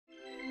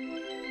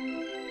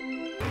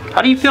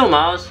How do you feel,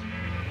 Miles?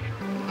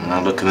 When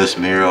I look in this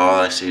mirror,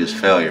 all I see is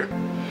failure.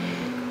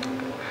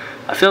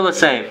 I feel the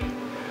same.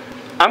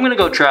 I'm gonna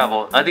go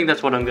travel. I think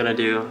that's what I'm gonna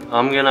do.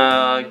 I'm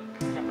gonna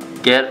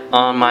get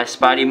on my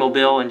Spidey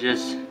mobile and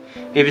just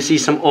maybe see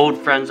some old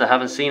friends I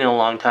haven't seen in a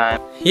long time.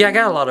 Yeah, I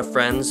got a lot of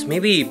friends.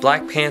 Maybe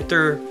Black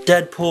Panther,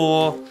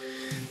 Deadpool,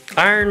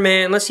 Iron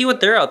Man. Let's see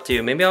what they're up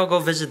to. Maybe I'll go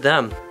visit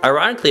them.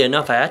 Ironically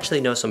enough, I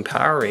actually know some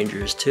Power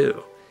Rangers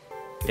too.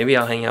 Maybe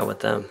I'll hang out with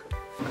them.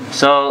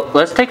 So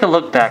let's take a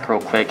look back real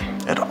quick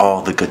at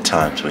all the good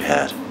times we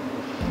had.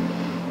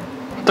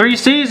 3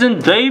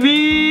 seasons,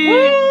 baby!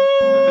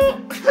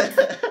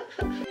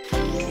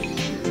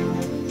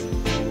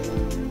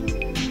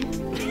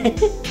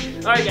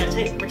 Alright guys,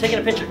 hey, we're taking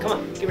a picture. Come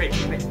on, get ready,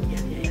 get ready.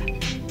 Yeah.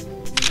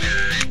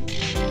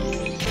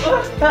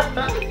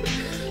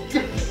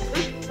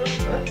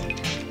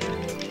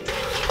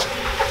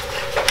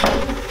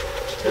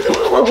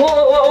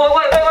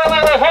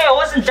 Wait, hey, I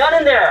wasn't done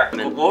in there!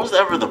 What was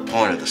ever the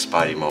point of the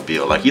Spidey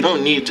mobile? Like, you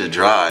don't need to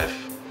drive.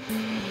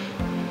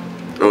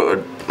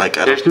 Or like,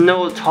 there's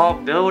no tall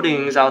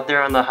buildings out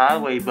there on the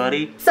highway,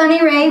 buddy.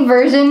 Sunny Ray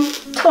version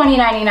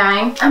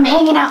 2099. I'm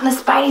hanging out in the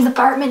Spidey's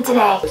apartment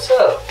today. What's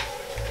up?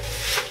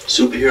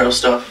 Superhero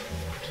stuff.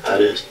 How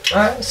it is.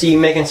 Alright, see you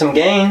making some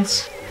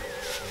gains.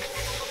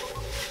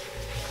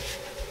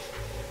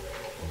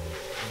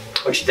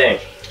 What you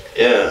think?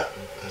 Yeah,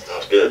 that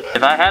sounds good, man.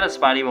 If I had a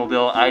Spidey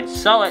mobile, I'd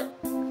sell it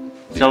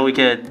so we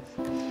could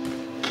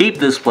keep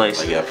this place.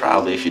 Well, yeah,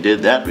 probably if you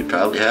did that, we'd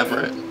probably have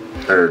rent.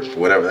 Or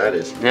whatever that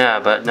is.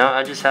 Yeah, but no,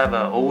 I just have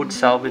an old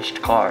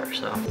salvaged car,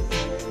 so.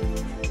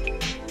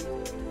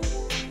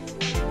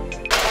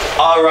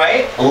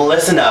 Alright,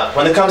 listen up.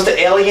 When it comes to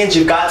aliens,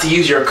 you've got to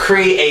use your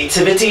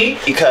creativity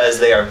because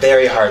they are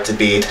very hard to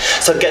beat.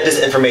 So get this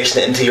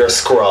information into your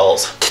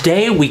scrolls.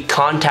 Today we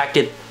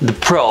contacted the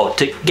pro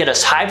to get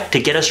us hyped, to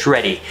get us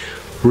ready.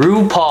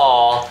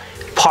 RuPaul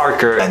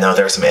Parker. I know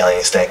there's some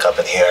alien stank up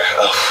in here.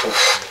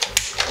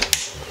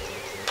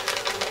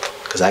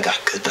 Because I got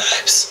good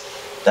vibes.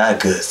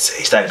 That good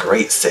sage, that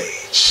great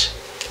sage.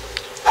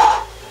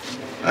 I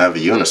have a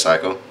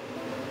unicycle.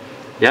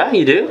 Yeah,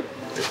 you do?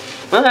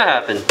 When that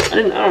happened? I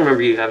don't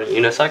remember you having a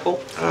unicycle.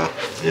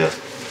 Yeah.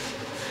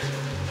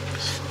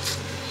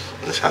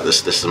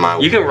 This is my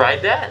way. You can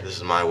ride that? This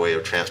is my way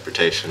of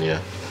transportation,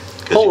 yeah.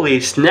 Holy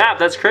snap,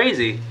 that's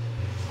crazy.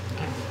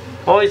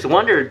 Always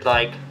wondered,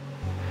 like,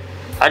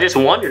 I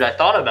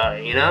thought about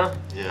it, you know?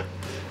 Yeah.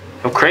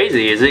 How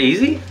crazy, is it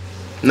easy?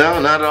 No,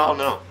 not at all,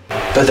 no.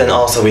 But then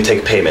also we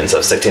take payments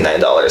of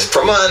 $69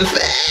 per month.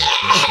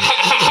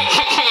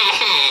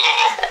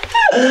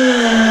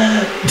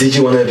 Did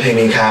you want to pay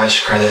me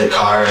cash, credit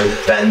card,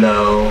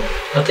 Venmo?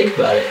 I'll think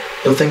about it.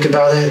 You'll think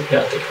about it? Yeah,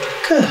 I'll think about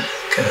it.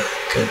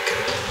 Good.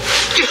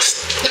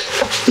 Yes!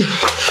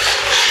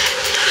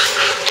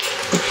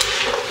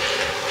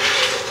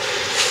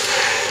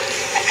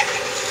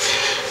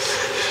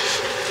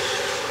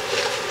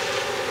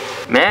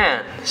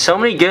 Man, so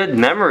many good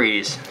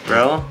memories,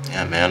 bro.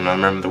 Yeah, man, I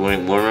remember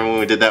when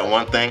we did that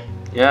one thing?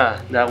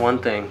 Yeah, that one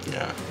thing.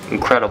 Yeah.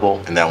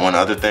 Incredible. And that one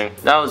other thing?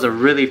 That was a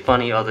really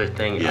funny other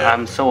thing. Yeah.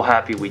 I'm so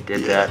happy we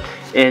did that.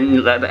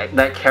 And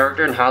that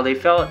character and how they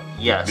felt,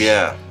 yes.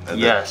 Yeah.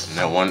 Yes.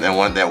 That one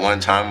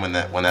time when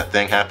that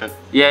thing happened?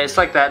 Yeah, it's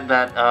like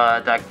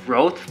that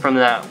growth from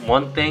that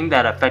one thing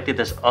that affected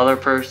this other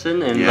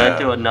person and led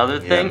to another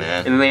thing,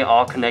 man. and then they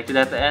all connected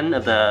at the end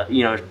of the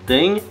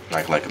thing.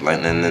 Like and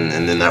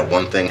then that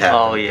one thing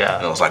happened. Oh yeah.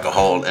 And it was like a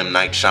whole M.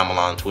 Night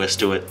Shyamalan twist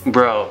to it.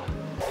 Bro.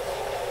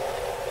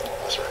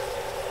 That's right.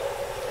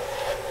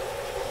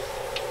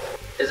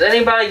 Is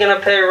anybody gonna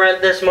pay rent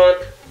this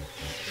month?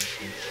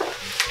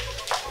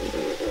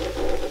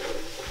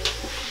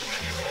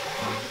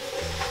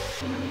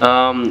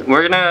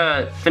 We're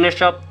gonna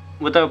finish up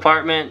with the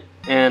apartment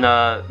and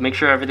make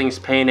sure everything's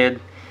painted,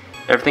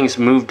 everything's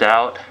moved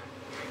out,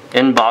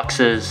 in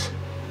boxes.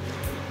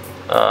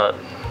 I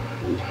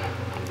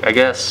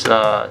guess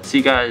see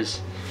you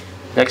guys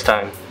next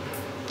time.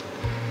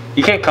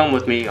 You can't come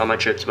with me on my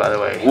trips, by the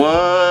way. What?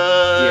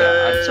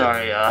 Yeah, I'm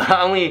sorry.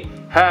 I only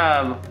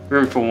have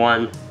room for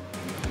one.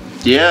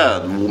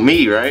 Yeah,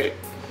 me, right?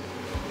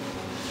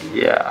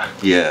 Yeah.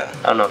 Yeah.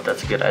 I don't know if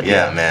that's a good idea.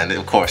 Yeah, man.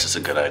 Of course, it's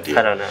a good idea.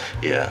 I don't know.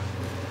 Yeah.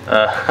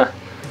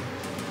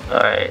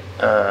 Alright,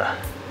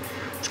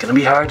 it's gonna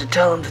be hard to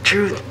tell him the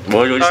truth.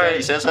 What did you say?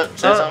 You said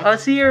something? I'll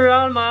see you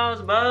around,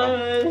 Miles.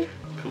 Bye.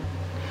 Cool.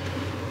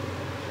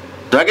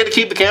 Do I get to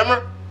keep the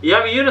camera? You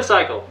have a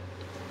unicycle.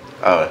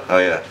 Oh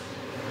yeah.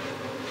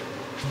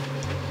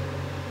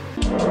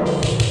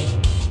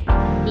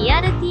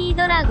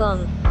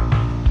 RealTDragon.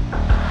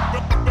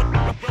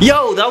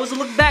 Yo, that was a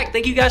look back.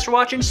 Thank you guys for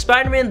watching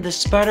Spider-Man the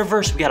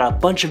Spider-Verse. We got a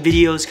bunch of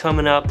videos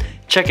coming up.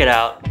 Check it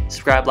out.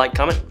 Subscribe, like,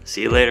 comment.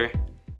 See you later.